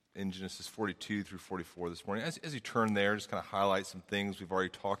in Genesis 42 through 44 this morning. As you turn there, just kind of highlight some things we've already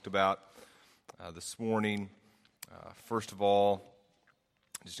talked about this morning. First of all,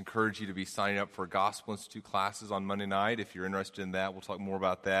 just encourage you to be signing up for Gospel Institute classes on Monday night. If you're interested in that, we'll talk more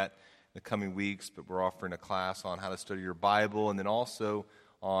about that in the coming weeks, but we're offering a class on how to study your Bible, and then also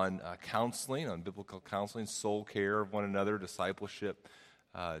on counseling, on biblical counseling, soul care of one another, discipleship.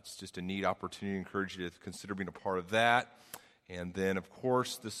 It's just a neat opportunity. I encourage you to consider being a part of that. And then, of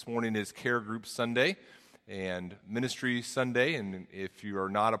course, this morning is Care Group Sunday and Ministry Sunday. And if you are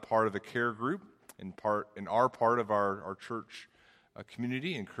not a part of a care group and are part of our church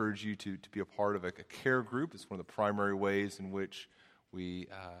community, I encourage you to be a part of a care group. It's one of the primary ways in which we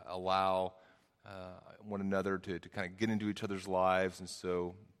allow one another to kind of get into each other's lives. And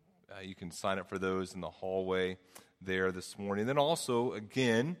so you can sign up for those in the hallway there this morning. Then also,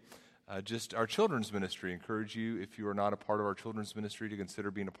 again, just our children's ministry. I encourage you, if you are not a part of our children's ministry, to consider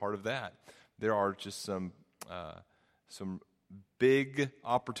being a part of that. There are just some big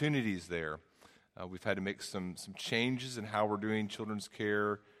opportunities there. We've had to make some changes in how we're doing children's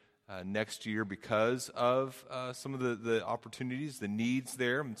care next year because of some of the opportunities, the needs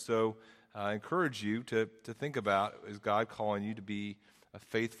there. And so I encourage you to think about, is God calling you to be a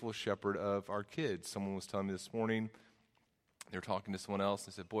faithful shepherd of our kids? Someone was telling me this morning, they were talking to someone else,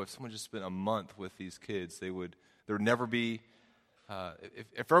 and they said, boy, if someone just spent a month with these kids, there would never be,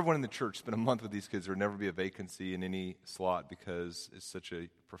 if everyone in the church spent a month with these kids, there would never be a vacancy in any slot because it's such a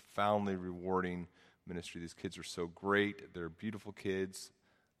profoundly rewarding ministry. These kids are so great. They're beautiful kids.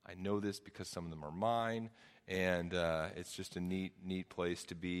 I know this because some of them are mine, and it's just a neat place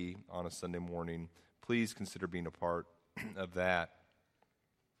to be on a Sunday morning. Please consider being a part of that.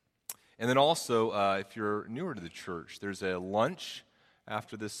 And then also, if you're newer to the church, there's a lunch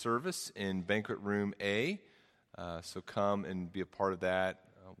after this service in Banquet Room A. So come and be a part of that.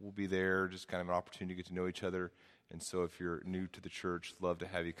 We'll be there, just kind of an opportunity to get to know each other. And so if you're new to the church, love to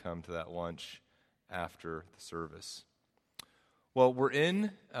have you come to that lunch after the service. Well, we're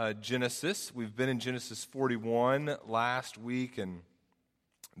in Genesis. We've been in Genesis 41 last week, and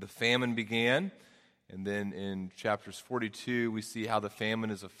the famine began. And then in chapters 42, we see how the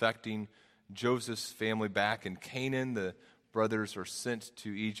famine is affecting Joseph's family back in Canaan. The brothers are sent to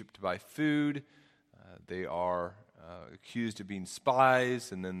Egypt to buy food. They are accused of being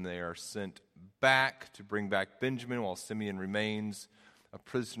spies, and then they are sent back to bring back Benjamin while Simeon remains a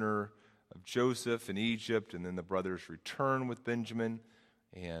prisoner of Joseph in Egypt. And then the brothers return with Benjamin.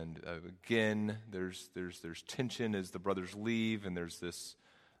 And again, there's tension as the brothers leave, and there's this...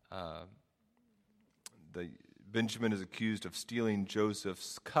 Benjamin is accused of stealing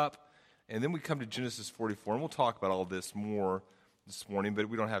Joseph's cup. And then we come to Genesis 44, and we'll talk about all this more this morning, but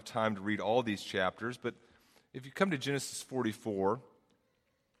we don't have time to read all these chapters. But if you come to Genesis 44,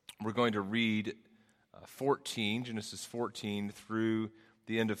 we're going to read Genesis 14 through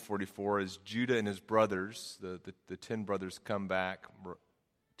the end of 44, as Judah and his brothers, the 10 brothers come back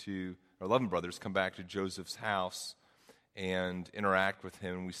to, or 11 brothers come back to Joseph's house and interact with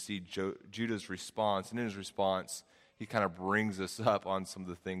him. We see Judah's response, and in his response, he kind of brings us up on some of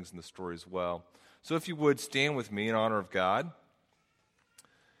the things in the story as well. So if you would, stand with me in honor of God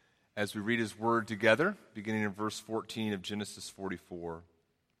as we read his word together, beginning in verse 14 of Genesis 44.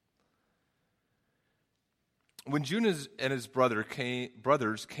 When Judah and his brothers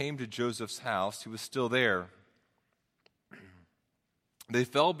came to Joseph's house, he was still there. They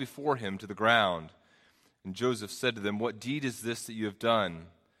fell before him to the ground. And Joseph said to them, "What deed is this that you have done?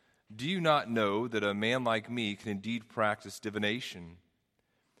 Do you not know that a man like me can indeed practice divination?"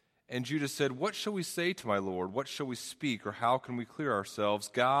 And Judah said, "What shall we say to my Lord? What shall we speak, or how can we clear ourselves?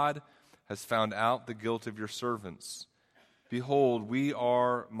 God has found out the guilt of your servants. Behold, we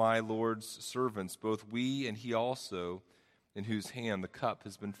are my Lord's servants, both we and he also, in whose hand the cup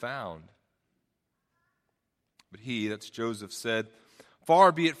has been found." But he, that's Joseph, said,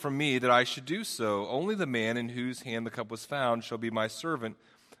 "Far be it from me that I should do so. Only the man in whose hand the cup was found shall be my servant.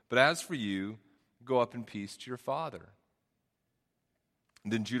 But as for you, go up in peace to your father."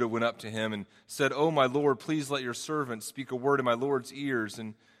 And then Judah went up to him and said, "O my Lord, please let your servant speak a word in my Lord's ears,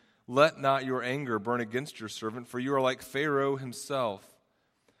 and let not your anger burn against your servant, for you are like Pharaoh himself.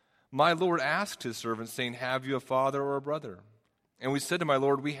 My Lord asked his servant, saying, 'Have you a father or a brother?' And we said to my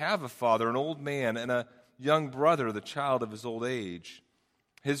Lord, 'We have a father, an old man, and a young brother, the child of his old age.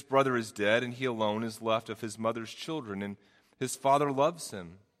 His brother is dead, and he alone is left of his mother's children, and his father loves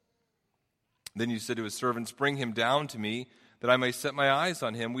him.' Then you said to his servants, 'Bring him down to me, that I may set my eyes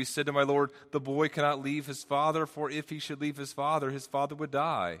on him.' We said to my Lord, 'The boy cannot leave his father, for if he should leave his father would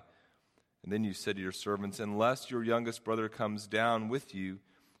die.' And then you said to your servants, 'Unless your youngest brother comes down with you,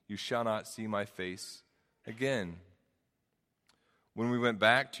 you shall not see my face again." When we went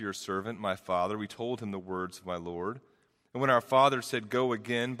back to your servant, my father, we told him the words of my Lord. And when our father said, "Go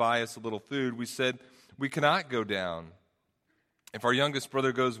again, buy us a little food," we said, "We cannot go down. If our youngest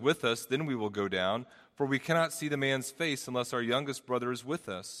brother goes with us, then we will go down, for we cannot see the man's face unless our youngest brother is with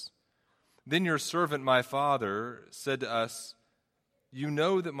us." Then your servant, my father, said to us, "You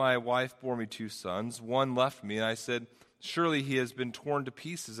know that my wife bore me 2 sons. One left me." And I said, "Surely he has been torn to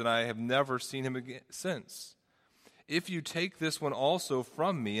pieces, and I have never seen him again since. If you take this one also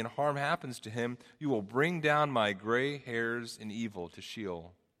from me, and harm happens to him, you will bring down my gray hairs in evil to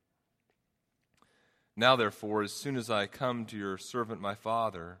Sheol. Now, therefore, as soon as I come to your servant my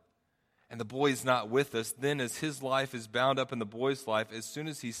father, and the boy is not with us, then as his life is bound up in the boy's life, as soon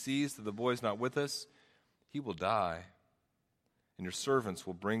as he sees that the boy is not with us, he will die. And your servants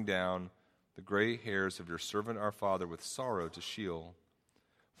will bring down the gray hairs of your servant our father with sorrow to Sheol.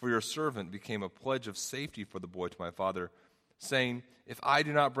 For your servant became a pledge of safety for the boy to my father, saying, 'If I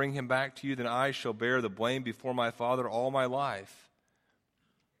do not bring him back to you, then I shall bear the blame before my father all my life.'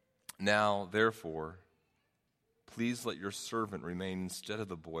 Now, therefore, please let your servant remain instead of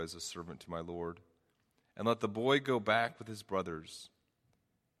the boy as a servant to my Lord, and let the boy go back with his brothers.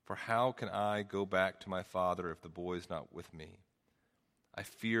 For how can I go back to my father if the boy is not with me? I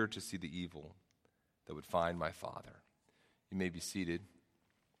fear to see the evil that would find my father." You may be seated.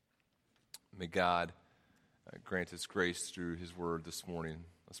 May God grant us grace through his word this morning.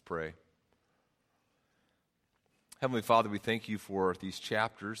 Let's pray. Heavenly Father, we thank you for these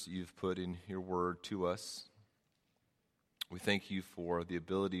chapters that you've put in your word to us. We thank you for the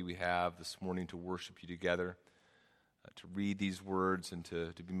ability we have this morning to worship you together, to read these words and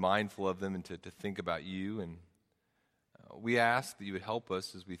to be mindful of them and to think about you. And we ask that you would help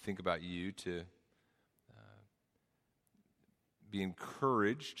us as we think about you to be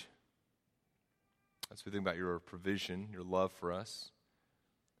encouraged as we think about your provision, your love for us,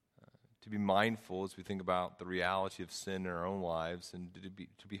 to be mindful as we think about the reality of sin in our own lives, and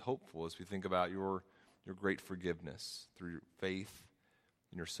to be hopeful as we think about your great forgiveness through your faith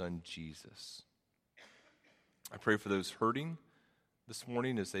in your Son, Jesus. I pray for those hurting this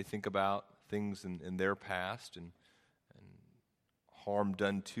morning as they think about things in their past and harm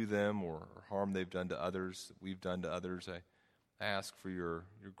done to them or harm they've done to others, that we've done to others. I ask for your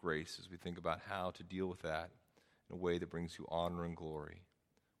grace as we think about how to deal with that in a way that brings you honor and glory.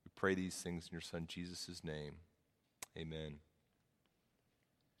 We pray these things in your Son, Jesus' name. Amen.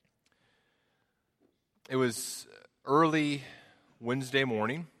 It was early Wednesday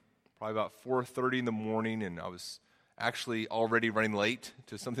morning, probably about 4:30 in the morning, and I was actually already running late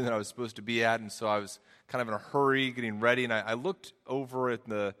to something that I was supposed to be at, and so I was kind of in a hurry getting ready, and I looked over at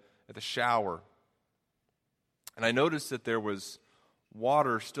the shower, and I noticed that there was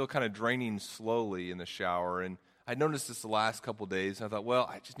water still kind of draining slowly in the shower. And I noticed this the last couple days. And I thought, well,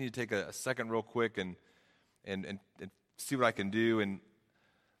 I just need to take a second real quick and see what I can do. And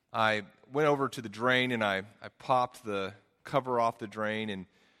I went over to the drain and I popped the cover off the drain. And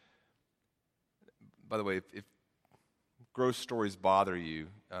by the way, if gross stories bother you,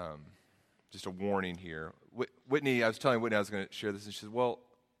 just a warning here. Whitney, I was telling Whitney I was going to share this, and she said, well,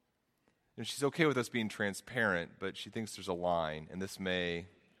 and she's okay with us being transparent, but she thinks there's a line, and this may be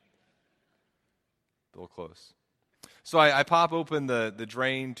a little close. So I pop open the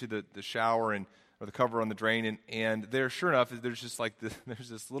drain to the shower or the cover on the drain, and there, sure enough, there's just like there's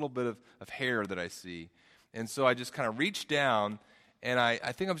this little bit of hair that I see. And so I just kind of reach down, and I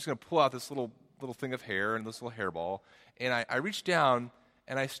think I'm just going to pull out this little thing of hair and this little hairball, and I reach down,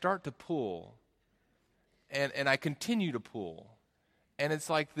 and I start to pull, and I continue to pull, and it's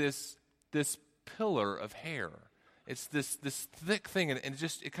like this pillar of hair. It's this thick thing, and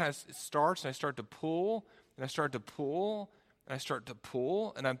it kind of starts, and I start to pull, and I start to pull, and I start to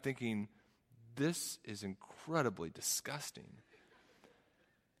pull, and I'm thinking, this is incredibly disgusting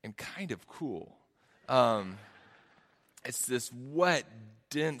and kind of cool. It's this wet,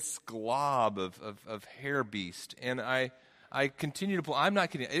 dense glob of hair beast, and I continue to pull. I'm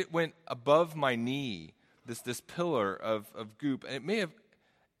not kidding. It went above my knee, this pillar of goop, and it may have,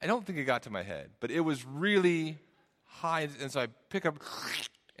 I don't think it got to my head, but it was really high, and so I pick up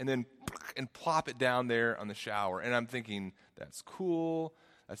and plop it down there on the shower, and I'm thinking, that's cool,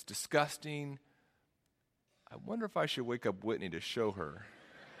 that's disgusting. I wonder if I should wake up Whitney to show her.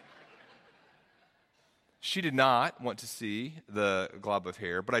 She did not want to see the glob of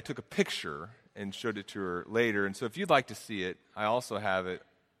hair, but I took a picture and showed it to her later, and so if you'd like to see it, I also have it.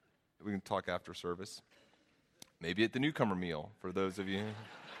 We can talk after service. Maybe at the newcomer meal, for those of you.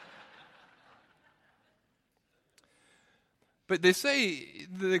 But they say,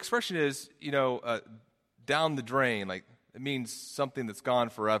 the expression is, down the drain. Like, it means something that's gone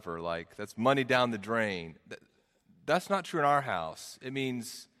forever. Like, that's money down the drain. That's not true in our house. It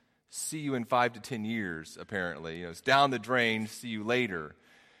means see you in 5 to 10 years, apparently. It's down the drain, see you later.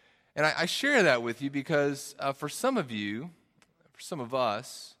 And I share that with you because for some of you, for some of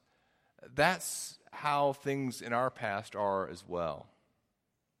us, that's how things in our past are as well.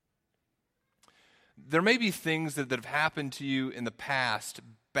 There may be things that have happened to you in the past,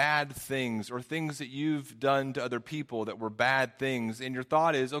 bad things, or things that you've done to other people that were bad things, and your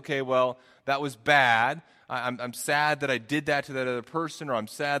thought is, okay, well, that was bad. I'm sad that I did that to that other person, or I'm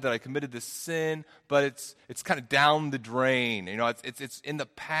sad that I committed this sin, but it's kind of down the drain. It's in the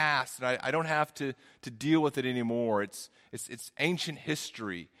past, and I don't have to deal with it anymore. It's ancient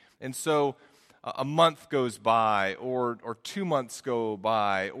history. And so a month goes by, or 2 months go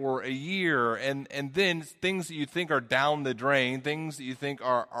by, or a year, and then things that you think are down the drain, things that you think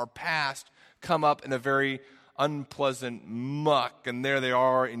are past, come up in a very unpleasant muck, and there they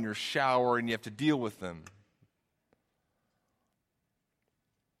are in your shower, and you have to deal with them.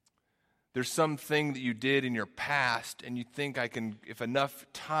 There's something that you did in your past, and you think if enough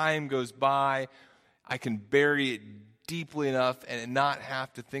time goes by, I can bury it deeply enough and not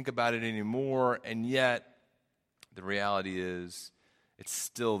have to think about it anymore, and yet the reality is it's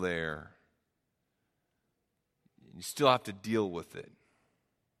still there. You still have to deal with it.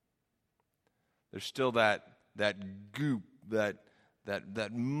 There's still that goop, that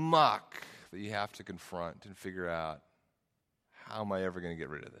muck that you have to confront and figure out, how am I ever going to get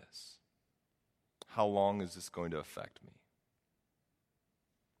rid of this? How long is this going to affect me?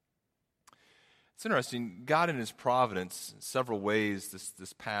 It's interesting, God in His providence, in several ways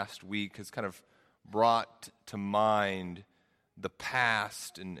this past week has kind of brought to mind the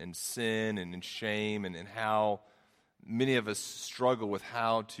past and sin and shame and how many of us struggle with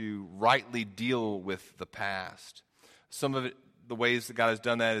how to rightly deal with the past. Some of it, the ways that God has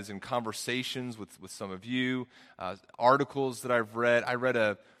done that is in conversations with some of you, articles that I've read. I read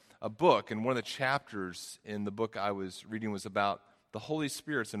a book, and one of the chapters in the book I was reading was about the Holy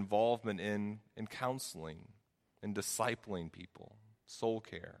Spirit's involvement in counseling and discipling people, soul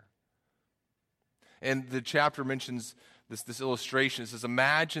care. And the chapter mentions this illustration. It says,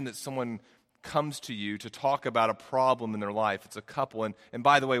 imagine that someone comes to you to talk about a problem in their life. It's a couple. And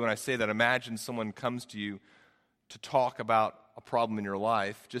by the way, when I say that, imagine someone comes to you to talk about a problem in your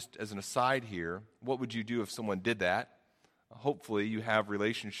life. Just as an aside here, what would you do if someone did that? Hopefully you have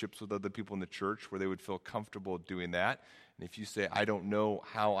relationships with other people in the church where they would feel comfortable doing that. And if you say, I don't know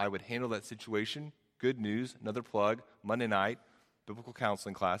how I would handle that situation, good news, another plug, Monday night, biblical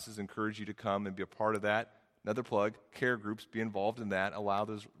counseling classes, encourage you to come and be a part of that. Another plug, care groups, be involved in that, allow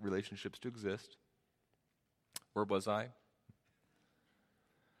those relationships to exist. Where was I?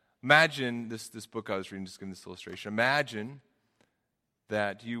 Imagine this book I was reading, just giving this illustration. Imagine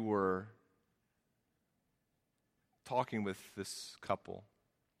that you were talking with this couple,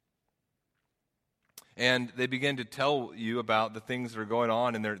 and they begin to tell you about the things that are going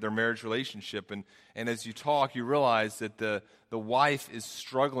on in their marriage relationship. And as you talk, you realize that the wife is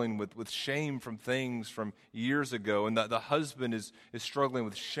struggling with shame from things from years ago, and the husband is struggling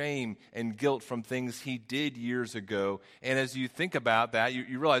with shame and guilt from things he did years ago. And as you think about that,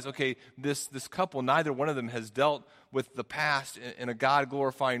 you realize, okay, this couple, neither one of them has dealt with the past in a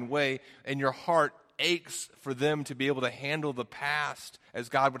God-glorifying way, and your heart aches for them to be able to handle the past as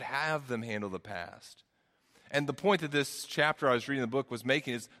God would have them handle the past. And the point that this chapter I was reading in the book was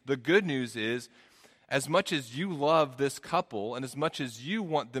making is, the good news is, as much as you love this couple and as much as you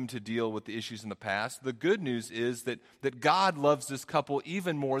want them to deal with the issues in the past, the good news is that God loves this couple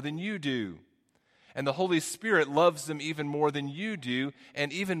even more than you do. And the Holy Spirit loves them even more than you do,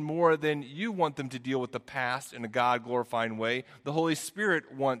 and even more than you want them to deal with the past in a God-glorifying way. The Holy Spirit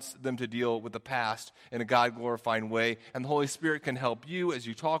wants them to deal with the past in a God-glorifying way, and the Holy Spirit can help you as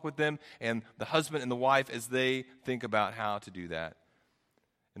you talk with them, and the husband and the wife as they think about how to do that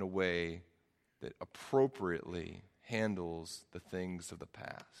in a way that appropriately handles the things of the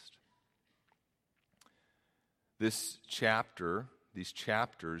past. These chapters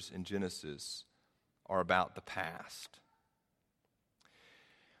in Genesis are about the past.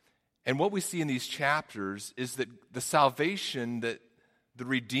 And what we see in these chapters is that the salvation that the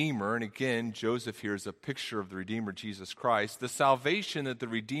Redeemer, and again, Joseph here is a picture of the Redeemer, Jesus Christ, the salvation that the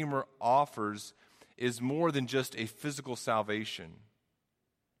Redeemer offers is more than just a physical salvation.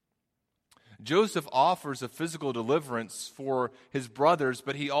 Joseph offers a physical deliverance for his brothers,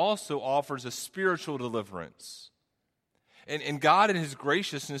 but he also offers a spiritual deliverance. And God in his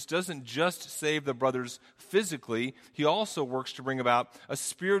graciousness doesn't just save the brothers physically. He also works to bring about a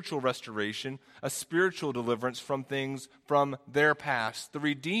spiritual restoration, a spiritual deliverance from things from their past. The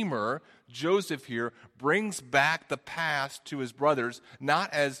Redeemer, Joseph here, brings back the past to his brothers,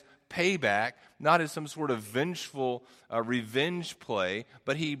 not as payback, not as some sort of vengeful revenge play,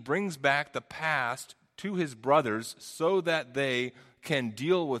 but he brings back the past to his brothers so that they can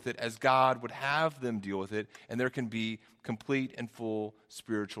deal with it as God would have them deal with it, and there can be complete and full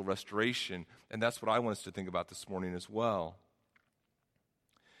spiritual restoration. And that's what I want us to think about this morning as well.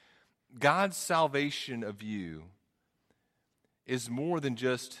 God's salvation of you is more than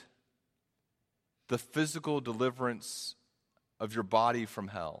just the physical deliverance of your body from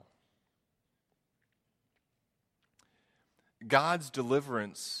hell. God's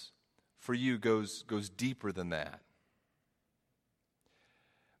deliverance for you goes deeper than that.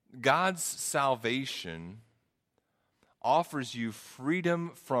 God's salvation offers you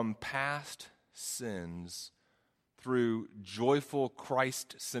freedom from past sins through joyful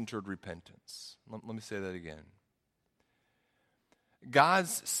Christ-centered repentance. Let me say that again.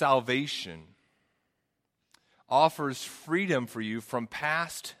 God's salvation offers freedom for you from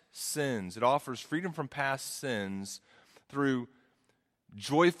past sins. It offers freedom from past sins through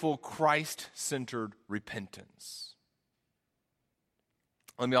joyful Christ-centered repentance.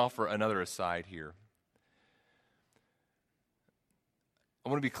 Let me offer another aside here. I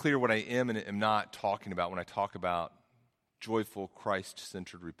want to be clear what I am and am not talking about when I talk about joyful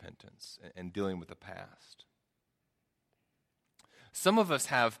Christ-centered repentance and dealing with the past. Some of us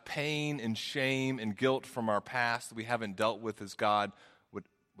have pain and shame and guilt from our past that we haven't dealt with as God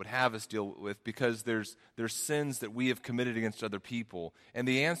would have us deal with, because there's sins that we have committed against other people. And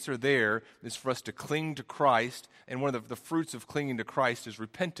the answer there is for us to cling to Christ, and one of the fruits of clinging to Christ is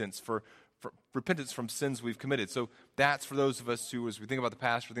repentance for repentance from sins we've committed. So that's for those of us who, as we think about the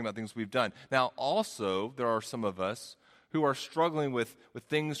past, we think about things we've done. Now, also, there are some of us who are struggling with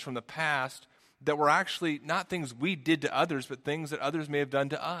things from the past that were actually not things we did to others, but things that others may have done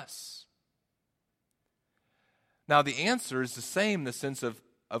to us. Now, the answer is the same in the sense of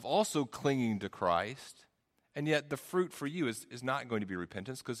also clinging to Christ, and yet the fruit for you is not going to be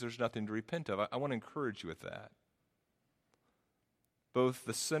repentance, because there's nothing to repent of. I want to encourage you with that. Both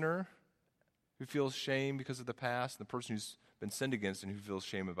the sinner who feels shame because of the past and the person who's been sinned against and who feels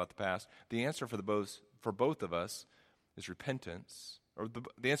shame about the past, the answer for both of us is repentance. Or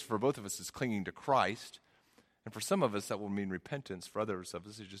the answer for both of us is clinging to Christ. And for some of us, that will mean repentance. For others of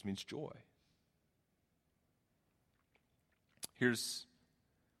us, it just means joy. Here's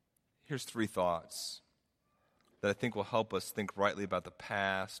three thoughts that I think will help us think rightly about the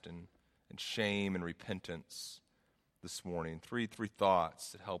past and shame and repentance this morning. Three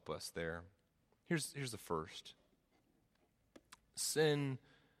thoughts that help us there. Here's the first. Sin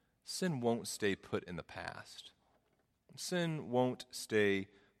won't stay put in the past. Sin won't stay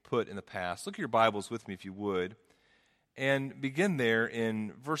put in the past. Look at your Bibles with me, if you would, and begin there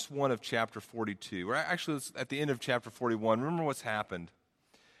in verse 1 of chapter 42. Or actually, it's at the end of chapter 41. Remember what's happened.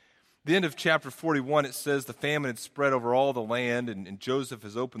 The end of chapter 41, it says the famine had spread over all the land, and Joseph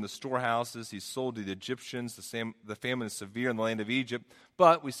has opened the storehouses. He's sold to the Egyptians. The famine is severe in the land of Egypt.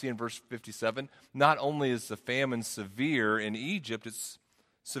 But we see in verse 57, not only is the famine severe in Egypt, it's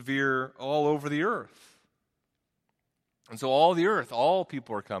severe all over the earth. And so all the earth, all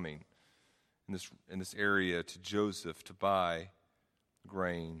people are coming in this area to Joseph to buy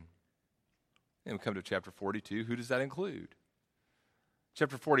grain. And we come to chapter 42. Who does that include?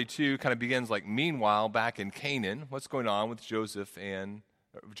 Chapter 42 kind of begins like, meanwhile, back in Canaan, what's going on with Joseph and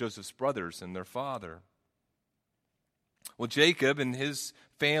Joseph's brothers and their father? Well, Jacob and his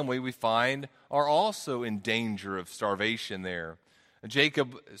family, we find, are also in danger of starvation there. And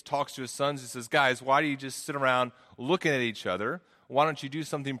Jacob talks to his sons. He says, guys, why do you just sit around looking at each other? Why don't you do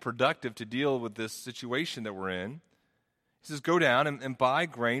something productive to deal with this situation that we're in? He says, go down and buy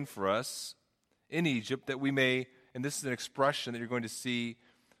grain for us in Egypt that we may. And this is an expression that you're going to see,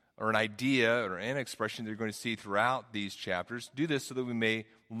 or an idea, or an expression that you're going to see throughout these chapters. Do this so that we may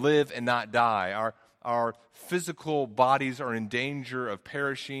live and not die. Our physical bodies are in danger of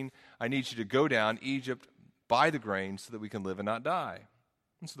perishing. I need you to go down Egypt, buy the grain so that we can live and not die.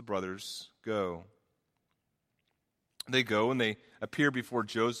 And so the brothers go. They go and they appear before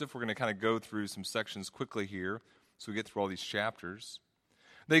Joseph. We're going to kind of go through some sections quickly here so we get through all these chapters.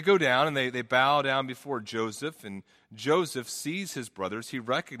 They go down and they bow down before Joseph, and Joseph sees his brothers. He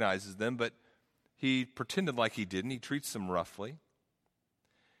recognizes them, but he pretended like he didn't. He treats them roughly.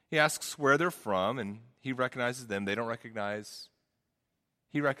 He asks where they're from, and he recognizes them. He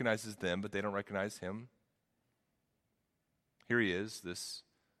recognizes them, but they don't recognize him. Here he is, this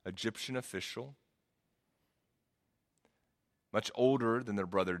Egyptian official, much older than their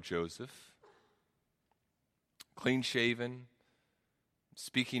brother Joseph, clean-shaven,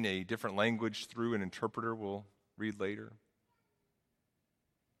 speaking a different language through an interpreter we'll read later.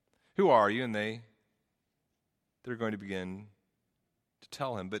 Who are you? And they're going to begin to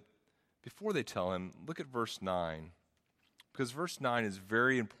tell him. But before they tell him, look at verse 9. Because verse 9 is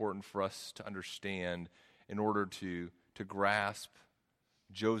very important for us to understand in order to grasp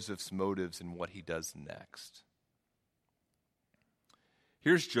Joseph's motives and what he does next.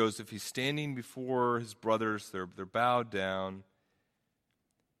 Here's Joseph. He's standing before his brothers. They're bowed down.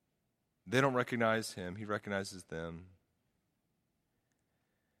 They don't recognize him. He recognizes them.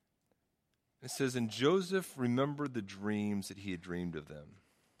 It says, and Joseph remembered the dreams that he had dreamed of them.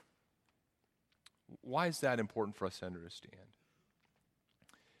 Why is that important for us to understand?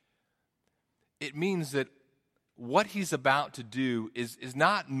 It means that what he's about to do is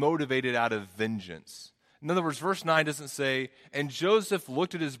not motivated out of vengeance. In other words, verse 9 doesn't say, and Joseph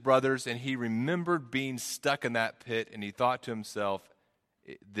looked at his brothers and he remembered being stuck in that pit and he thought to himself,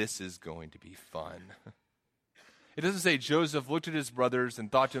 this is going to be fun. It doesn't say Joseph looked at his brothers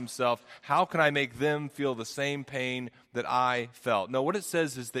and thought to himself, how can I make them feel the same pain that I felt? No, what it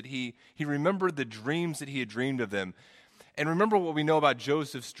says is that he remembered the dreams that he had dreamed of them. And remember what we know about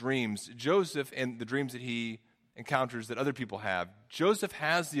Joseph's dreams. Joseph and the dreams that he encounters that other people have. Joseph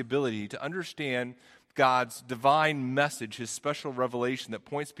has the ability to understand God's divine message, his special revelation that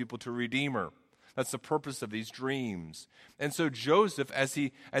points people to a Redeemer. That's the purpose of these dreams. And so Joseph, as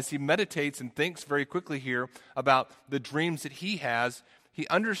he meditates and thinks very quickly here about the dreams that he has, he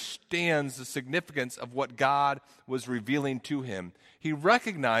understands the significance of what God was revealing to him. He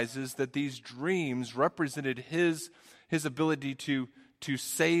recognizes that these dreams represented his ability to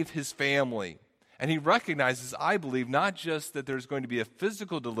save his family. And he recognizes, I believe, not just that there's going to be a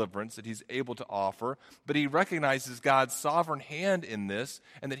physical deliverance that he's able to offer, but he recognizes God's sovereign hand in this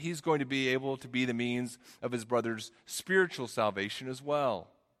and that he's going to be able to be the means of his brother's spiritual salvation as well.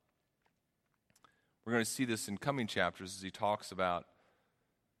 We're going to see this in coming chapters as he talks about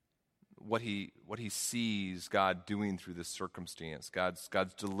what he sees God doing through this circumstance,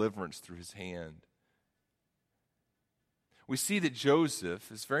 God's deliverance through his hand. We see that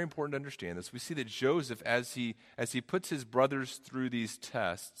Joseph, it's very important to understand this, we see that Joseph, as he puts his brothers through these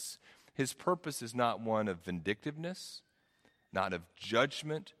tests, his purpose is not one of vindictiveness, not of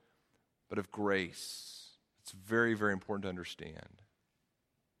judgment, but of grace. It's very, very important to understand.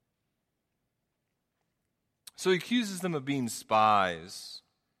 So he accuses them of being spies.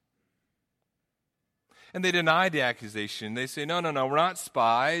 And they deny the accusation. They say, no, we're not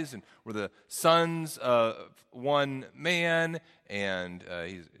spies, and we're the sons of one man, and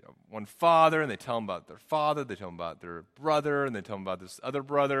he's one father, and they tell him about their father, they tell him about their brother, and they tell him about this other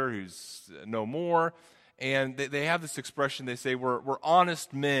brother who's no more. And they have this expression, they say, we're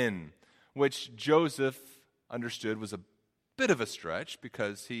honest men, which Joseph understood was a bit of a stretch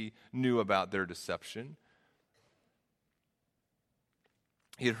because he knew about their deception.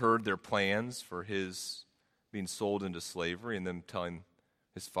 He had heard their plans for his being sold into slavery and them telling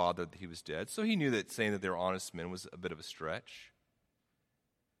his father that he was dead. So he knew that saying that they were honest men was a bit of a stretch.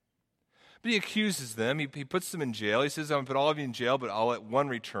 But he accuses them. He puts them in jail. He says, I'm going to put all of you in jail, but I'll let one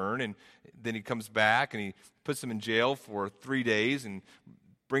return. And then he comes back and he puts them in jail for 3 days and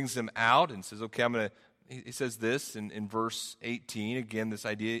brings them out and says, okay, I'm going to, he says this in verse 18. Again, this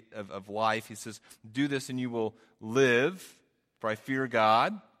idea of life. He says, do this and you will live. For I fear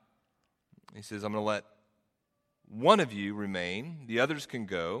God. He says, I'm going to let one of you remain. The others can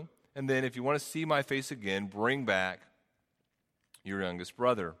go. And then if you want to see my face again, bring back your youngest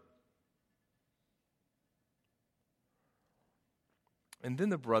brother. And then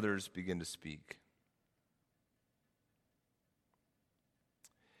the brothers begin to speak.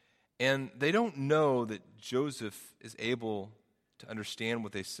 And they don't know that Joseph is able to understand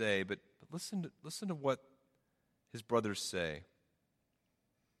what they say, but listen to what his brothers say.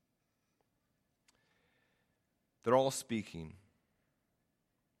 They're all speaking.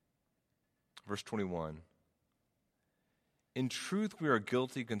 Verse 21. In truth, we are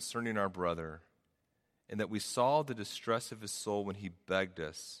guilty concerning our brother, in that we saw the distress of his soul when he begged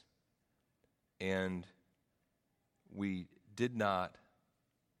us, and we did not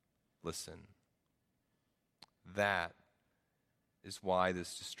listen. That is why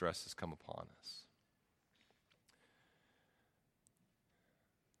this distress has come upon us.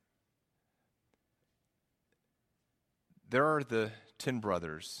 There are the 10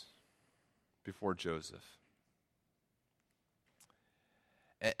 brothers before Joseph.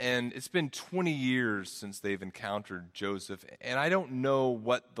 And it's been 20 years since they've encountered Joseph. And I don't know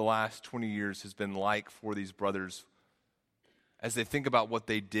what the last 20 years has been like for these brothers as they think about what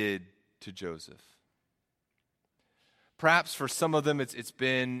they did to Joseph. Perhaps for some of them it's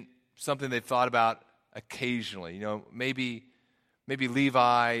been something they've thought about occasionally. You know, maybe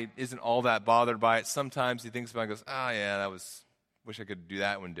Levi isn't all that bothered by it. Sometimes he thinks about it and goes, oh yeah, wish I could do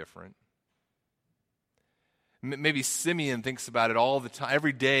that one different. Maybe Simeon thinks about it all the time.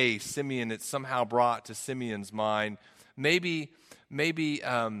 Every day, it's somehow brought to Simeon's mind. Maybe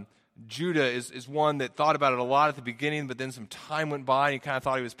Judah is one that thought about it a lot at the beginning, but then some time went by and he kind of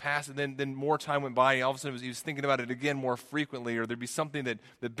thought he was past it. Then more time went by and all of a sudden he was thinking about it again more frequently, or there'd be something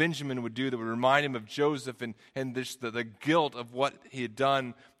that Benjamin would do that would remind him of Joseph and the guilt of what he had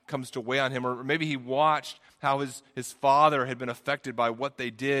done comes to weigh on him. Or maybe he watched how his father had been affected by what they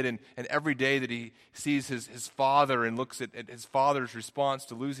did, and every day that he sees his father and looks at his father's response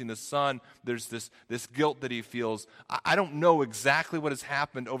to losing the son, there's this guilt that he feels. I don't know exactly what has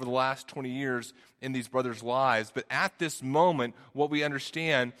happened over the last 20 years in these brothers' lives, but at this moment, what we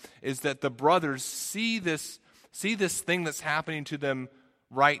understand is that the brothers see this thing that's happening to them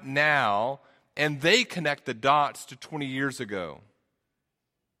right now, and they connect the dots to 20 years ago.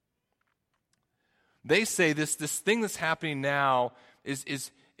 They say this thing that's happening now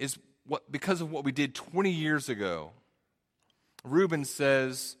is what because of what we did 20 years ago. Reuben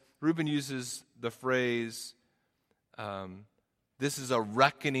uses the phrase, this is a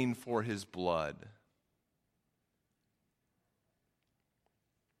reckoning for his blood.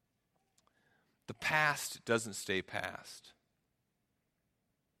 The past doesn't stay past.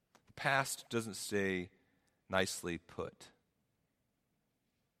 The past doesn't stay nicely put.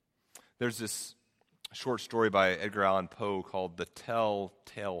 There's this short story by Edgar Allan Poe called The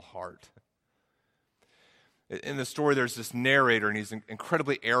Tell-Tale Heart. In the story, there's this narrator, and he's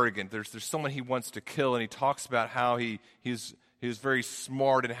incredibly arrogant. There's someone he wants to kill, and he talks about how he was very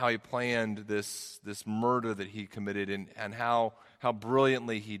smart in how he planned this murder that he committed, and how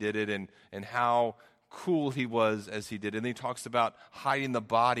brilliantly he did it, and how cool he was as he did it. And then he talks about hiding the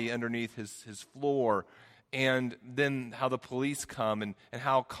body underneath his floor, and then how the police come and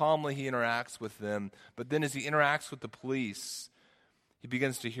how calmly he interacts with them. But then as he interacts with the police, he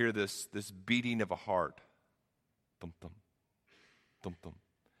begins to hear this beating of a heart. Thump, thump, thump, thump.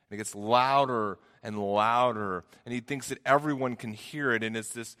 And it gets louder and louder, and he thinks that everyone can hear it, and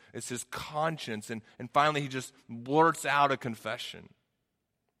it's his conscience. And finally he just blurts out a confession.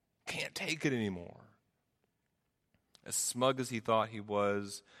 Can't take it anymore. As smug as he thought he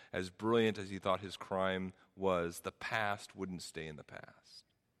was, as brilliant as he thought his crime was, the past wouldn't stay in the past.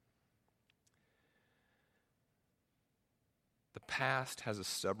 The past has a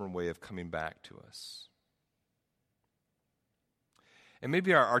stubborn way of coming back to us. And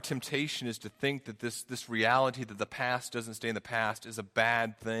maybe our temptation is to think that this reality that the past doesn't stay in the past is a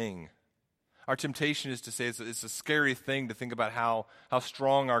bad thing. Our temptation is to say it's a scary thing to think about how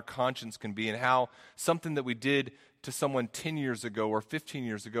strong our conscience can be, and how something that we did to someone 10 years ago or 15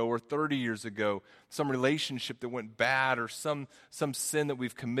 years ago or 30 years ago, some relationship that went bad or some sin that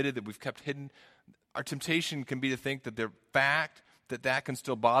we've committed that we've kept hidden, our temptation can be to think that the fact that can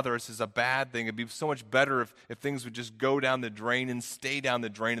still bother us is a bad thing. It'd be so much better if things would just go down the drain and stay down the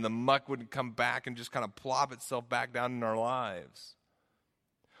drain, and the muck wouldn't come back and just kind of plop itself back down in our lives.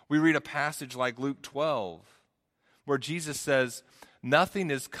 We read a passage like Luke 12, where Jesus says, nothing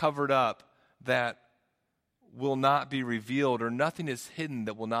is covered up that will not be revealed, or nothing is hidden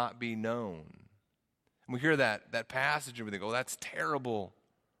that will not be known. And we hear that passage and we think, oh, that's terrible.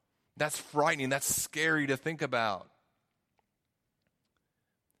 That's frightening. That's scary to think about.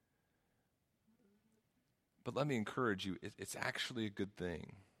 But let me encourage you, it's actually a good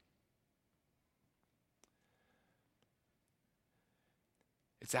thing.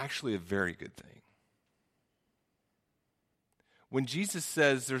 It's actually a very good thing. When Jesus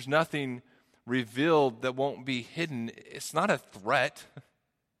says there's nothing revealed that won't be hidden, it's not a threat.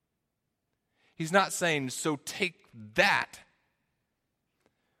 He's not saying, so take that.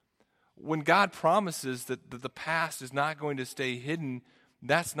 When God promises that the past is not going to stay hidden,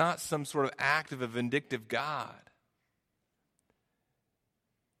 that's not some sort of act of a vindictive God.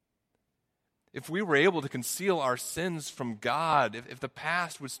 If we were able to conceal our sins from God, if the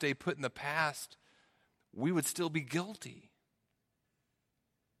past would stay put in the past, we would still be guilty.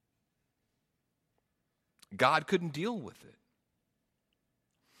 God couldn't deal with it.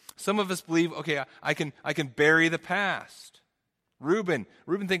 Some of us believe, okay, I can bury the past. Reuben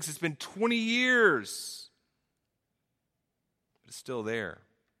thinks it's been 20 years, but it's still there.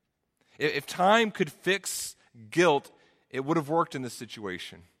 If time could fix guilt, it would have worked in this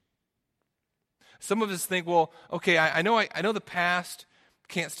situation. Some of us think, well, okay, I know the past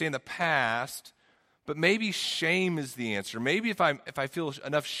can't stay in the past, but maybe shame is the answer. Maybe if I feel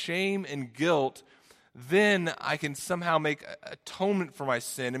enough shame and guilt, then I can somehow make atonement for my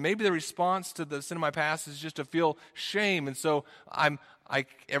sin. And maybe the response to the sin of my past is just to feel shame. And so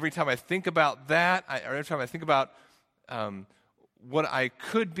every time I think about that, or every time I think about what I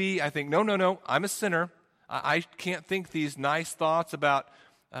could be, I think, no, I'm a sinner. I can't think these nice thoughts about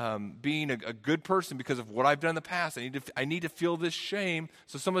being a good person because of what I've done in the past. I need to feel this shame.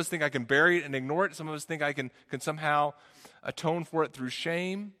 So some of us think I can bury it and ignore it. Some of us think I can somehow atone for it through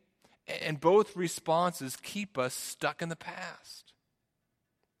shame. And both responses keep us stuck in the past.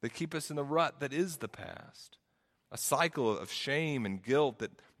 They keep us in the rut that is the past. A cycle of shame and guilt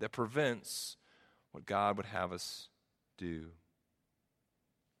that prevents what God would have us do.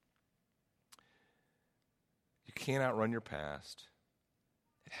 You can't outrun your past.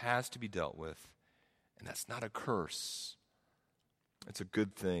 It has to be dealt with. And that's not a curse. It's a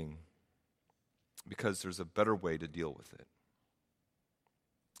good thing because there's a better way to deal with it.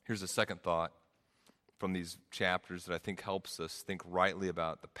 Here's a second thought from these chapters that I think helps us think rightly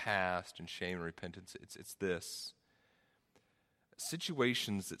about the past and shame and repentance. It's this.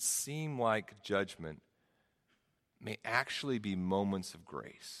 Situations that seem like judgment may actually be moments of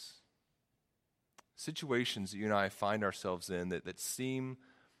grace. Situations that you and I find ourselves in that seem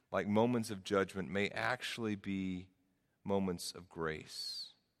like moments of judgment may actually be moments of grace.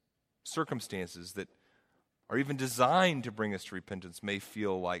 Circumstances that are even designed to bring us to repentance may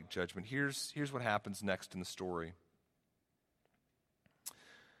feel like judgment. Here's what happens next in the story.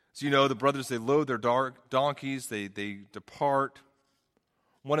 So the brothers, they load their donkeys, they depart.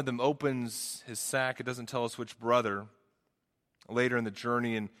 One of them opens his sack. It doesn't tell us which brother. Later in the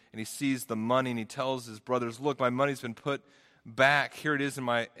journey, and he sees the money, and he tells his brothers, look, my money's been put back. Here it is in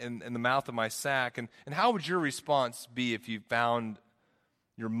the mouth of my sack. And how would your response be if you found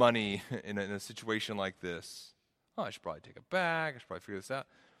your money in a situation like this? Oh, I should probably take it back. I should probably figure this out.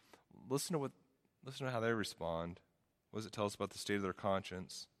 Listen to how they respond. What does it tell us about the state of their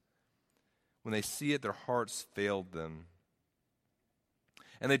conscience? When they see it, their hearts failed them.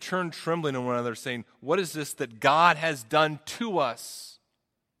 And they turned trembling on one another, saying, what is this that God has done to us?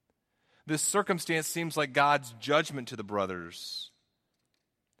 This circumstance seems like God's judgment to the brothers.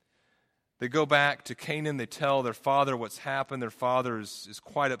 They go back to Canaan. They tell their father what's happened. Their father is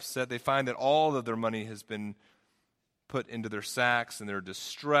quite upset. They find that all of their money has been put into their sacks, and they're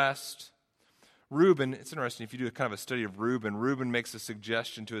distressed. Reuben, it's interesting, if you do kind of a study of Reuben makes a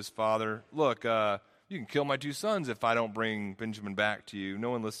suggestion to his father. Look, you can kill my two sons if I don't bring Benjamin back to you.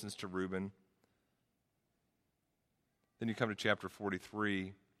 No one listens to Reuben. Then you come to chapter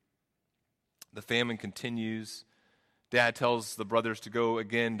 43. The famine continues. Dad tells the brothers to go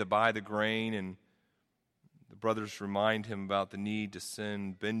again to buy the grain, and the brothers remind him about the need to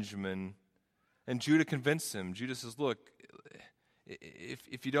send Benjamin. And Judah convinces him. Judah says, look,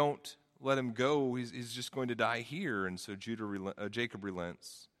 if you don't let him go, he's just going to die here. And so Jacob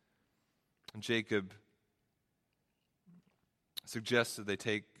relents. And Jacob suggests that they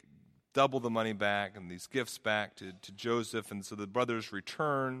take double the money back and these gifts back to Joseph. And so the brothers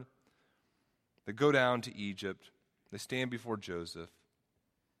return. They go down to Egypt. They stand before Joseph.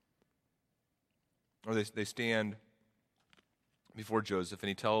 Or they stand before Joseph,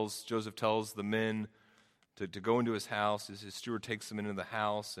 and Joseph tells the men to go into his house. His steward takes them into the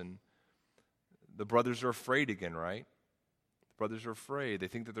house, and the brothers are afraid again, right? The brothers are afraid. They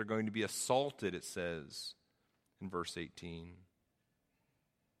think that they're going to be assaulted, it says in verse 18.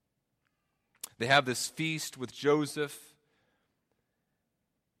 They have this feast with Joseph.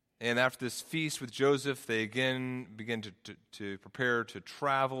 And after this feast with Joseph, they again begin to prepare to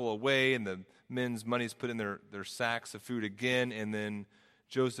travel away, and the men's money is put in their sacks of food again. And then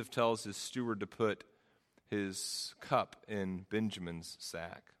Joseph tells his steward to put his cup in Benjamin's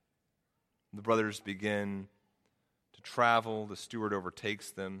sack. The brothers begin to travel. The steward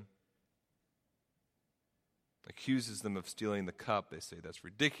overtakes them, accuses them of stealing the cup. They say, that's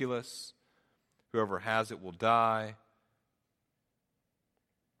ridiculous. Whoever has it will die.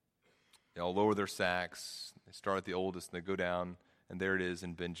 They all lower their sacks. They start at the oldest, and they go down, and there it is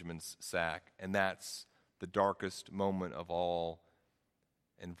in Benjamin's sack. And that's the darkest moment of all.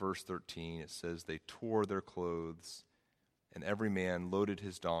 In verse 13, it says, they tore their clothes, and every man loaded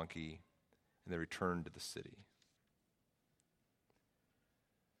his donkey, and they returned to the city.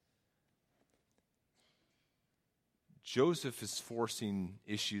 Joseph is forcing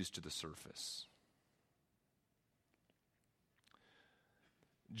issues to the surface.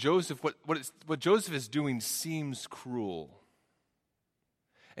 Joseph, what Joseph is doing seems cruel.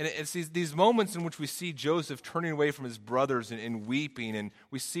 And it's these moments in which we see Joseph turning away from his brothers and weeping, and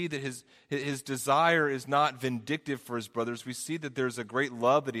we see that his desire is not vindictive for his brothers. We see that there's a great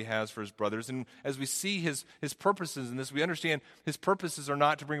love that he has for his brothers. And as we see his purposes in this, we understand his purposes are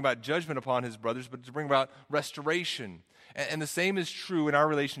not to bring about judgment upon his brothers, but to bring about restoration. And the same is true in our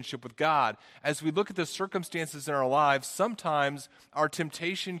relationship with God. As we look at the circumstances in our lives, sometimes our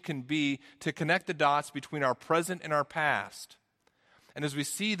temptation can be to connect the dots between our present and our past. And as we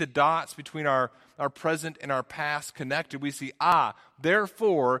see the dots between our present and our past connected, we see,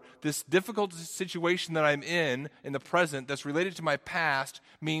 therefore, this difficult situation that I'm in the present that's related to my past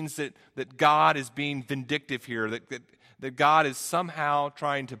means that God is being vindictive here, that God is somehow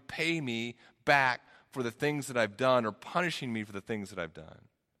trying to pay me back for the things that I've done or punishing me for the things that I've done.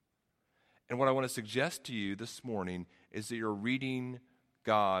 And what I want to suggest to you this morning is that you're reading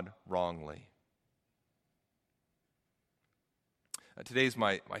God wrongly. Today's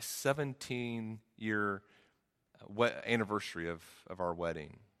my 17-year anniversary of our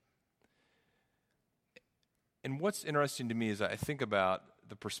wedding. And what's interesting to me is I think about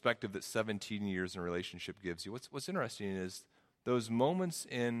the perspective that 17 years in a relationship gives you. What's interesting is those moments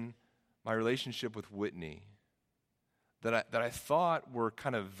in my relationship with Whitney that I thought were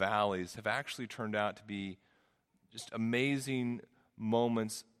kind of valleys have actually turned out to be just amazing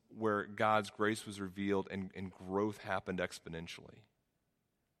moments where God's grace was revealed and growth happened exponentially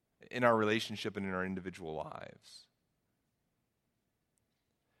in our relationship and in our individual lives.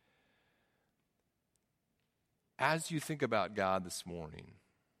 As you think about God this morning,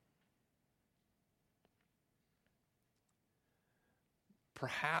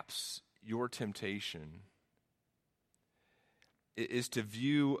 perhaps your temptation is to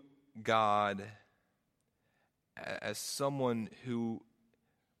view God as someone who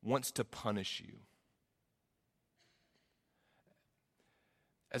wants to punish you,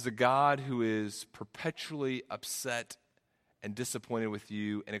 as a God who is perpetually upset and disappointed with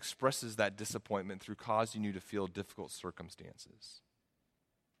you and expresses that disappointment through causing you to feel difficult circumstances.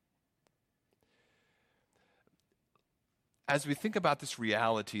 As we think about this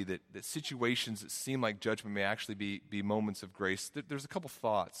reality that situations that seem like judgment may actually be moments of grace, there's a couple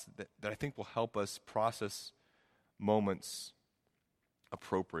thoughts that I think will help us process moments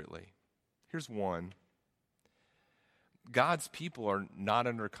appropriately. Here's one. God's people are not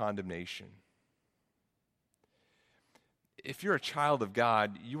under condemnation. If you're a child of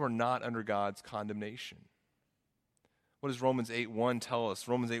God, you are not under God's condemnation. What does Romans 8:1 tell us?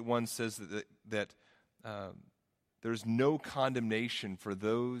 Romans 8:1 says that there's no condemnation for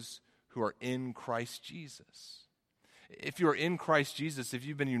those who are in Christ Jesus. If you are in Christ Jesus, if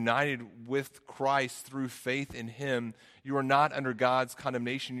you've been united with Christ through faith in Him, you are not under God's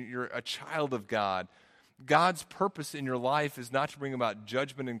condemnation. You're a child of God. God's purpose in your life is not to bring about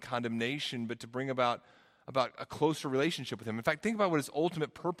judgment and condemnation, but to bring about a closer relationship with Him. In fact, think about what His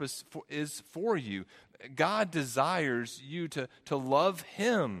ultimate purpose is for you. God desires you to love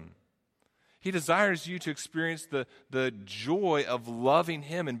Him. He desires you to experience the joy of loving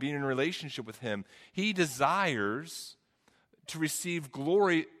Him and being in a relationship with Him. He desires to receive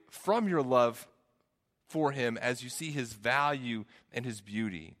glory from your love for Him as you see His value and His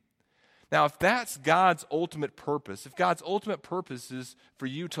beauty. Now, if that's God's ultimate purpose, if God's ultimate purpose is for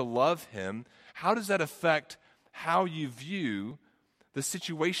you to love Him, how does that affect how you view the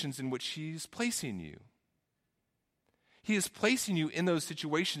situations in which He's placing you? He is placing you in those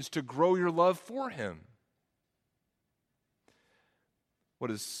situations to grow your love for Him. What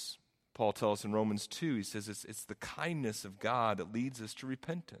does Paul tell us in Romans 2? He says it's the kindness of God that leads us to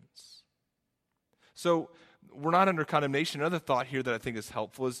repentance. So we're not under condemnation. Another thought here that I think is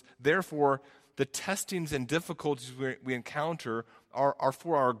helpful is, therefore, the testings and difficulties we encounter are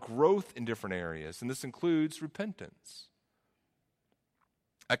for our growth in different areas, and this includes repentance.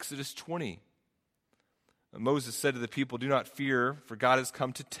 Exodus 20. Moses said to the people, "Do not fear, for God has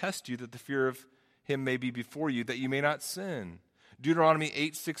come to test you, that the fear of Him may be before you, that you may not sin." Deuteronomy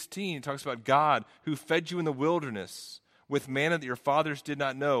 8:16 talks about God who fed you in the wilderness with manna that your fathers did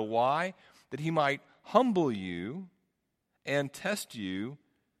not know. Why? That He might humble you and test you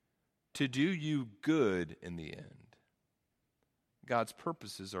to do you good in the end. God's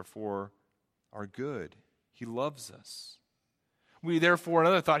purposes are for our good. He loves us. We therefore,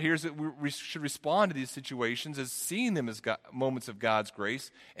 another thought here is that we should respond to these situations as seeing them as moments of God's grace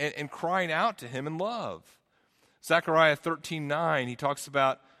and crying out to Him in love. Zechariah 13:9, he talks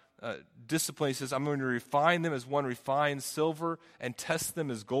about discipline. He says, "I'm going to refine them as one refines silver and test them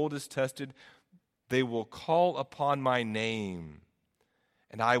as gold is tested. They will call upon my name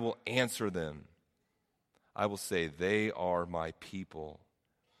And I will answer them. I will say, they are my people.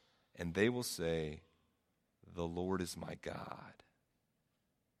 And they will say, the Lord is my God.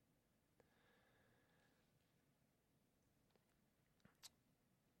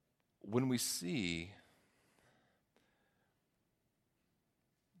 When we see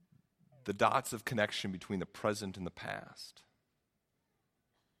the dots of connection between the present and the past,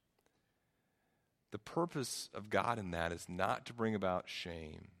 the purpose of God in that is not to bring about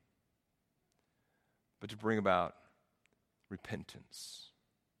shame, but to bring about repentance,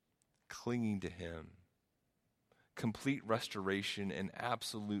 clinging to Him, complete restoration and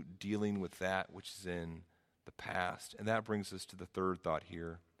absolute dealing with that which is in the past. And that brings us to the third thought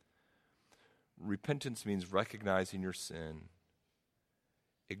here. Repentance means recognizing your sin,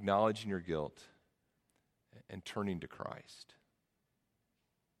 acknowledging your guilt, and turning to Christ.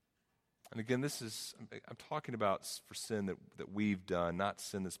 And again, I'm talking about for sin that we've done, not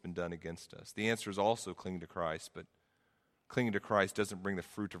sin that's been done against us. The answer is also clinging to Christ, but clinging to Christ doesn't bring the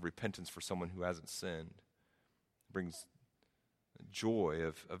fruit of repentance for someone who hasn't sinned. It brings joy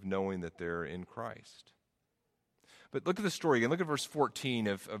of knowing that they're in Christ. But look at the story again. Look at verse 14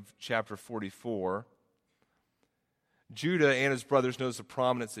 of chapter 44. Judah and his brothers, notice the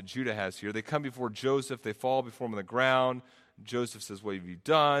prominence that Judah has here. They come before Joseph. They fall before him on the ground. Joseph says, what have you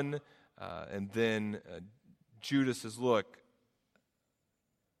done? And then Judah says, look,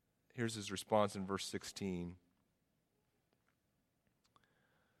 here's his response in verse 16.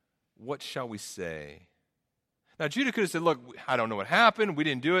 What shall we say? Now, Judah could have said, look, I don't know what happened. We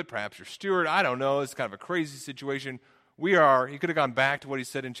didn't do it. Perhaps your steward. I don't know. It's kind of a crazy situation. He could have gone back to what he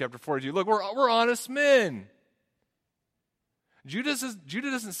said in chapter 42. Look, we're honest men. Judah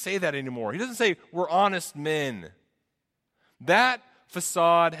doesn't say that anymore. He doesn't say, we're honest men. That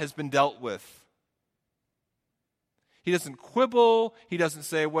facade has been dealt with. He doesn't quibble. He doesn't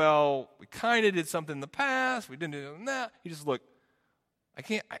say, well, we kind of did something in the past. We didn't do that. He just, look,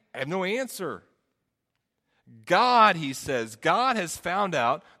 I have no answer. God, he says, God has found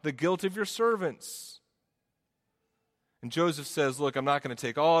out the guilt of your servants. And Joseph says, look, I'm not going to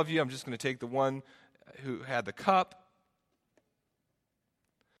take all of you. I'm just going to take the one who had the cup.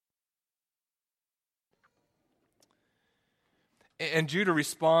 And Judah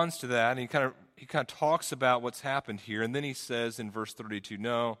responds to that, and he kind of talks about what's happened here. And then he says in verse 32,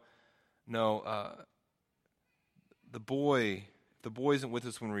 no, the boy isn't with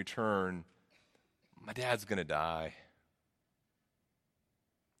us when we return. My dad's going to die.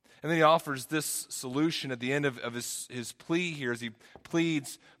 And then he offers this solution at the end of his plea here as he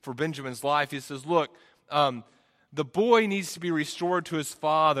pleads for Benjamin's life. He says, look, the boy needs to be restored to his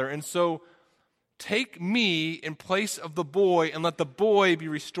father, and so take me in place of the boy and let the boy be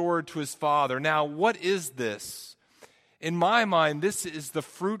restored to his father. Now, what is this? In my mind, this is the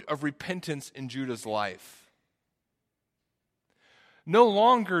fruit of repentance in Judah's life. No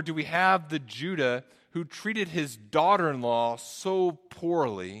longer do we have the Judah who treated his daughter-in-law so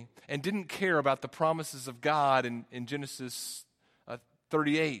poorly and didn't care about the promises of God in Genesis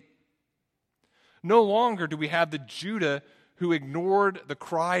 38. No longer do we have the Judah who ignored the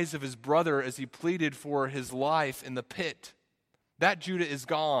cries of his brother as he pleaded for his life in the pit. That Judah is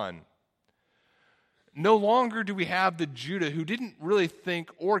gone. No longer do we have the Judah who didn't really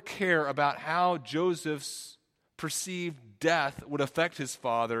think or care about how Joseph's perceived death would affect his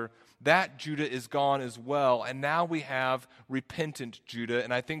father. That Judah is gone as well. And now we have repentant Judah.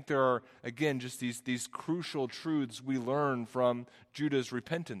 And I think there are, again, just these crucial truths we learn from Judah's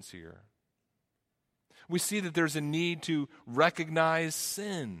repentance here. We see that there's a need to recognize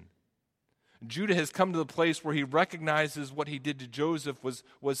sin. Judah has come to the place where he recognizes what he did to Joseph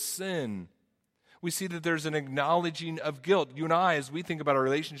was sin. We see that there's an acknowledging of guilt. You and I, as we think about our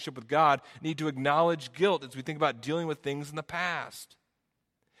relationship with God, need to acknowledge guilt as we think about dealing with things in the past.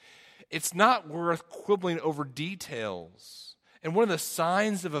 It's not worth quibbling over details. And one of the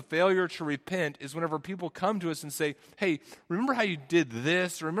signs of a failure to repent is whenever people come to us and say, hey, remember how you did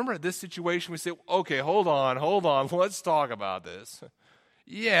this? Or remember this situation? We say, okay, hold on, let's talk about this.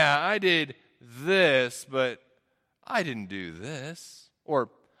 Yeah, I did this, but I didn't do this.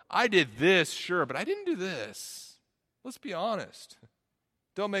 Or I did this, sure, but I didn't do this. Let's be honest.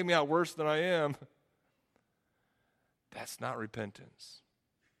 Don't make me out worse than I am. That's not repentance.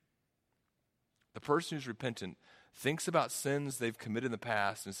 The person who's repentant thinks about sins they've committed in the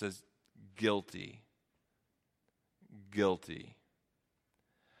past and says, guilty. Guilty.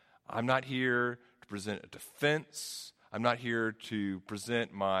 I'm not here to present a defense. I'm not here to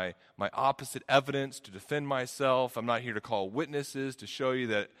present my opposite evidence to defend myself. I'm not here to call witnesses to show you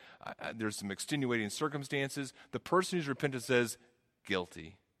that there's some extenuating circumstances. The person who's repentant says,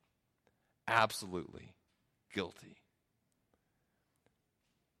 guilty. Absolutely guilty.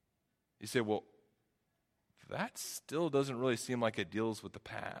 You say, well, that still doesn't really seem like it deals with the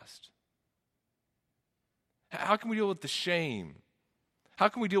past. How can we deal with the shame? How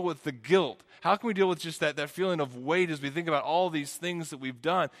can we deal with the guilt? How can we deal with just that feeling of weight as we think about all these things that we've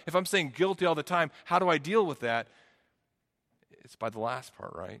done? If I'm saying guilty all the time, how do I deal with that? It's by the last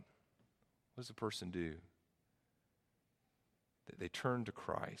part, right? What does a person do? They turn to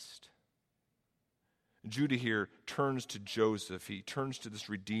Christ. Judah here turns to Joseph. He turns to this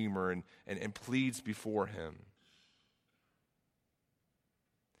Redeemer and pleads before him.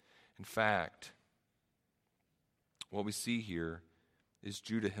 In fact, what we see here is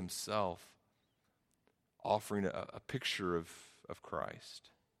Judah himself offering a picture of Christ.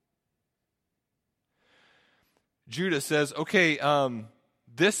 Judah says, okay,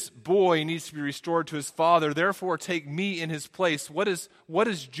 this boy needs to be restored to his father, therefore take me in his place. What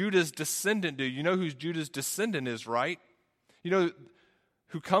does Judah's descendant do? You know who Judah's descendant is, right? You know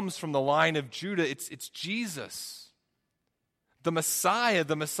who comes from the line of Judah? It's Jesus. The Messiah.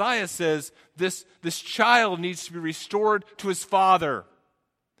 The Messiah says this child needs to be restored to his father.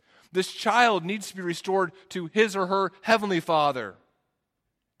 This child needs to be restored to his or her heavenly Father.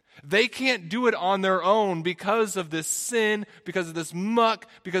 They can't do it on their own because of this sin, because of this muck,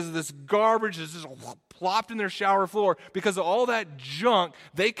 because of this garbage that's just plopped in their shower floor, because of all that junk.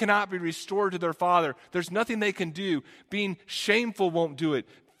 They cannot be restored to their Father. There's nothing they can do. Being shameful won't do it.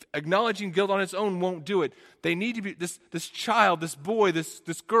 Acknowledging guilt on its own won't do it. They need to be, this child, this boy, this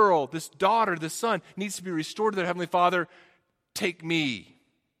girl, this daughter, this son needs to be restored to their Heavenly Father. Take me.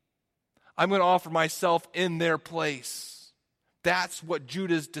 I'm going to offer myself in their place. That's what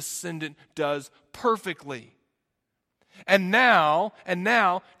Judah's descendant does perfectly. And now,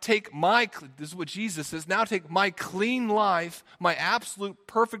 take this is what Jesus says, now take my clean life, my absolute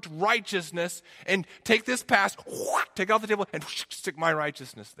perfect righteousness, and take this past, take it off the table, and stick my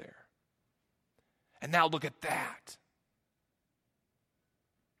righteousness there. And now look at that.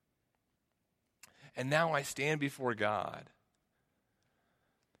 And now I stand before God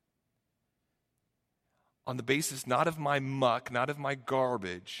on the basis not of my muck, not of my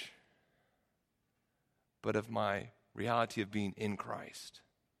garbage, but of my reality of being in Christ.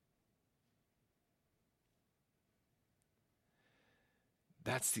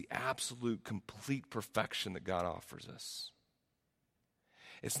 That's the absolute, complete perfection that God offers us.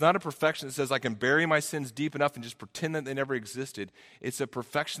 It's not a perfection that says I can bury my sins deep enough and just pretend that they never existed. It's a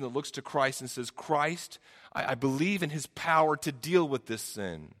perfection that looks to Christ and says, Christ, I believe in his power to deal with this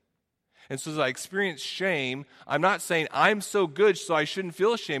sin. And so as I experience shame, I'm not saying I'm so good so I shouldn't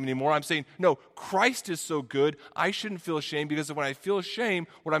feel shame anymore. I'm saying, no, Christ is so good, I shouldn't feel shame, because when I feel shame,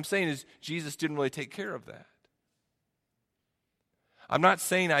 what I'm saying is Jesus didn't really take care of that. I'm not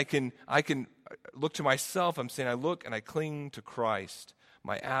saying I can look to myself. I'm saying I look and I cling to Christ,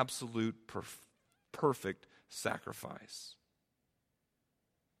 my absolute perfect sacrifice.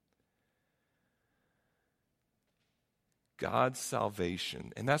 God's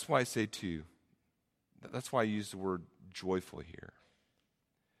salvation, and that's why I say too, that's why I use the word joyful here.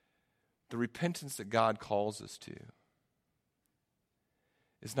 The repentance that God calls us to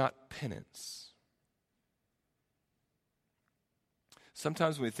is not penance.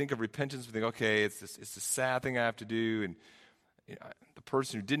 Sometimes when we think of repentance, we think, okay, it's a sad thing I have to do, and the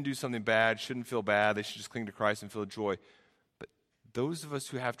person who didn't do something bad shouldn't feel bad. They should just cling to Christ and feel joy. But those of us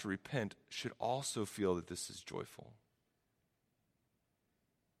who have to repent should also feel that this is joyful.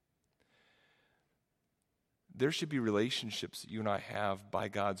 There should be relationships that you and I have by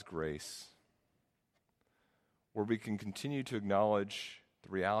God's grace where we can continue to acknowledge the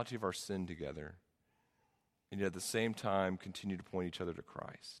reality of our sin together and yet at the same time continue to point each other to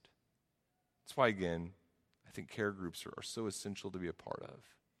Christ. That's why, again, I think care groups are so essential to be a part of.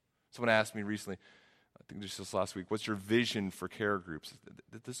 Someone asked me recently, I think just this last week, what's your vision for care groups?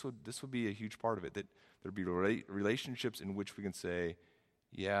 That this would be a huge part of it, that there'd be relationships in which we can say,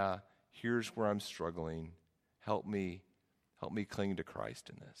 yeah, here's where I'm struggling. Help me cling to Christ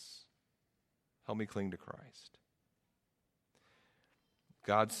in this. Help me cling to Christ.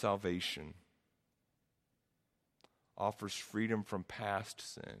 God's salvation offers freedom from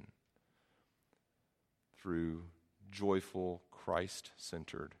past sin through joyful,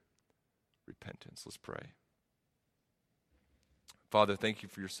 Christ-centered repentance. Let's pray. Father, thank you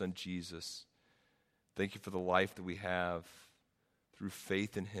for your Son, Jesus. Thank you for the life that we have through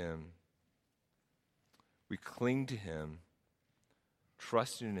faith in him. We cling to him,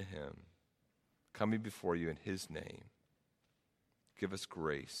 trusting in him, coming before you in his name. Give us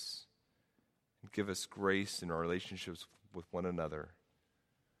grace. Give us grace in our relationships with one another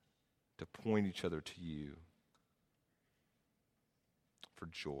to point each other to you for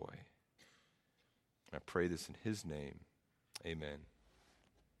joy. I pray this in his name. Amen.